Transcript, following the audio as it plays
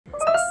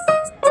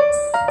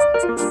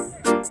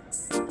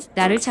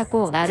나를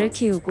찾고 나를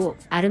키우고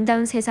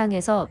아름다운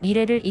세상에서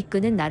미래를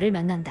이끄는 나를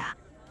만난다.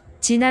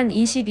 지난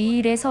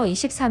 22일에서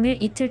 23일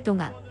이틀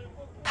동안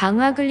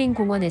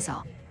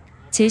방화근린공원에서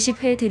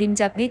제10회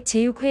드림잡 및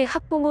제6회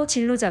학부모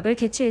진로잡을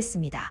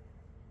개최했습니다.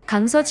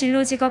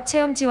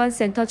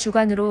 강서진로직업체험지원센터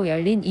주관으로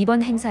열린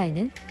이번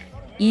행사에는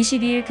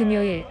 22일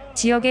금요일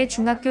지역의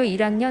중학교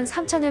 1학년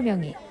 3천여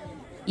명이,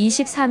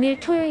 23일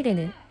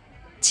토요일에는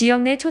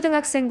지역 내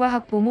초등학생과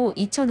학부모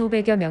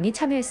 2,500여 명이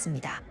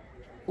참여했습니다.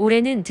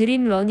 올해는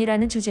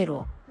드림런이라는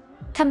주제로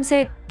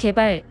탐색,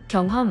 개발,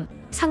 경험,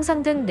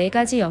 상상 등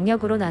 4가지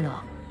영역으로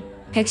나눠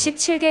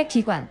 117개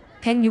기관,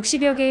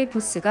 160여 개의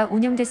부스가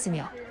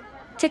운영됐으며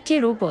특히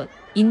로봇,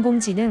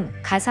 인공지능,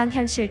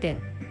 가상현실 등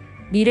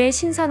미래의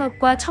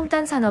신산업과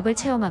첨단산업을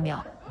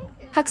체험하며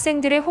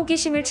학생들의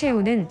호기심을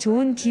채우는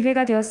좋은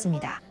기회가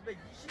되었습니다.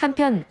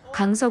 한편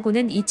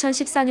강서구는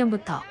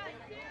 2014년부터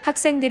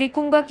학생들이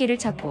꿈과 길을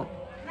찾고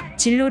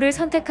진로를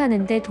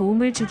선택하는 데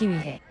도움을 주기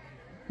위해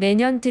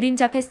매년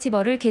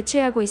드림잡페스티벌을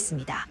개최하고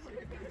있습니다.